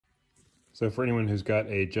So for anyone who's got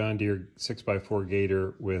a John Deere 6x4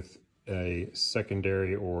 Gator with a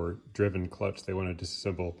secondary or driven clutch they want to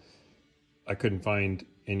disassemble, I couldn't find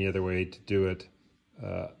any other way to do it.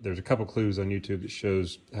 There's a couple clues on YouTube that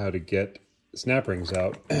shows how to get snap rings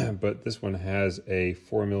out, but this one has a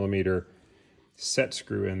 4mm set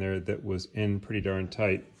screw in there that was in pretty darn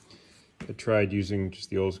tight. I tried using just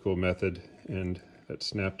the old school method, and that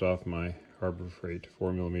snapped off my Harbor Freight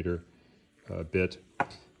 4mm bit.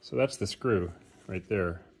 So that's the screw right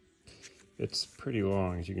there. It's pretty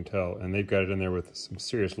long, as you can tell, and they've got it in there with some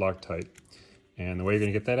serious Loctite. And the way you're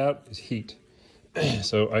going to get that out is heat.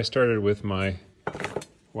 So I started with my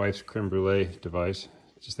wife's creme brulee device,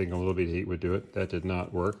 just thinking a little bit of heat would do it. That did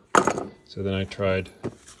not work. So then I tried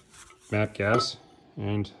MAP gas,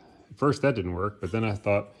 and at first that didn't work, but then I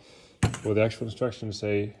thought, well, the actual instructions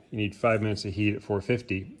say you need 5 minutes of heat at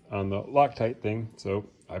 450 on the Loctite thing. So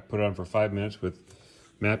I put it on for 5 minutes with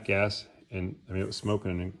MAP gas, and I mean, it was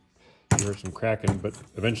smoking and you heard some cracking, but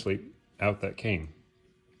eventually out that came.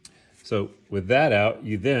 So with that out,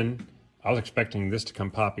 I was expecting this to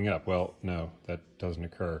come popping up. Well, no, that doesn't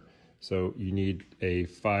occur. So you need a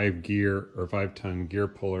 5-gear or 5-ton gear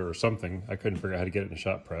puller or something. I couldn't figure out how to get it in a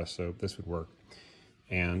shop press, so this would work.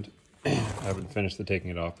 And I haven't finished the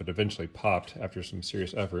taking it off, but eventually popped after some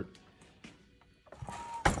serious effort.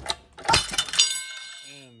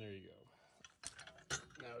 And there you go.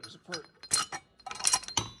 Now it is apart.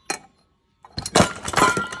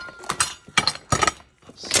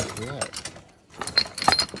 So that.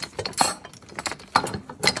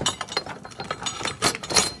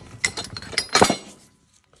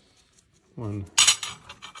 One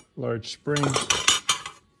large spring.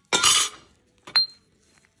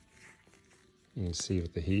 You can see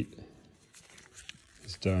with the heat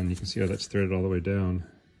is done. You can see how that's threaded all the way down.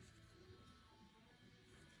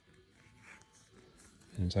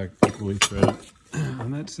 And it's equally threaded on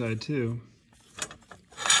that side too.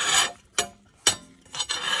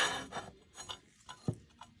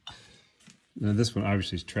 Now this one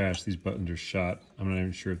obviously is trash. These buttons are shot. I'm not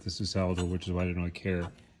even sure if this is salvageable, which is why I didn't really care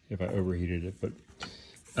if I overheated it.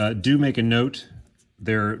 But do make a note.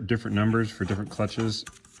 There are different numbers for different clutches,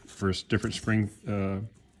 for different spring.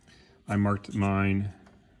 I marked mine.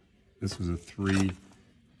 This was a 3,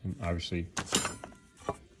 and obviously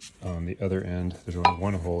on the other end, there's only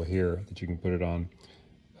one hole here that you can put it on.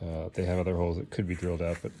 They have other holes that could be drilled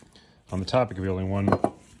out, but on the top it could be only one.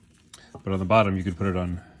 But on the bottom, you could put it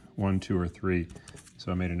on 1, 2, or 3.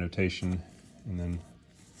 So I made a notation and then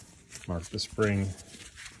marked the spring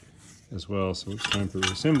as well. So it's time for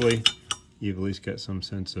reassembly. You've at least got some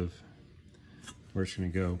sense of where it's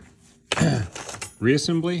going to go.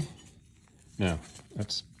 Reassembly? No,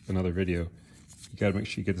 that's another video. You got to make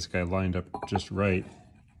sure you get this guy lined up just right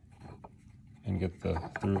and get the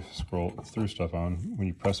through stuff on when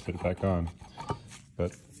you press fit it back on.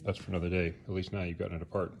 But that's for another day. At least now you've gotten it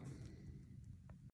apart.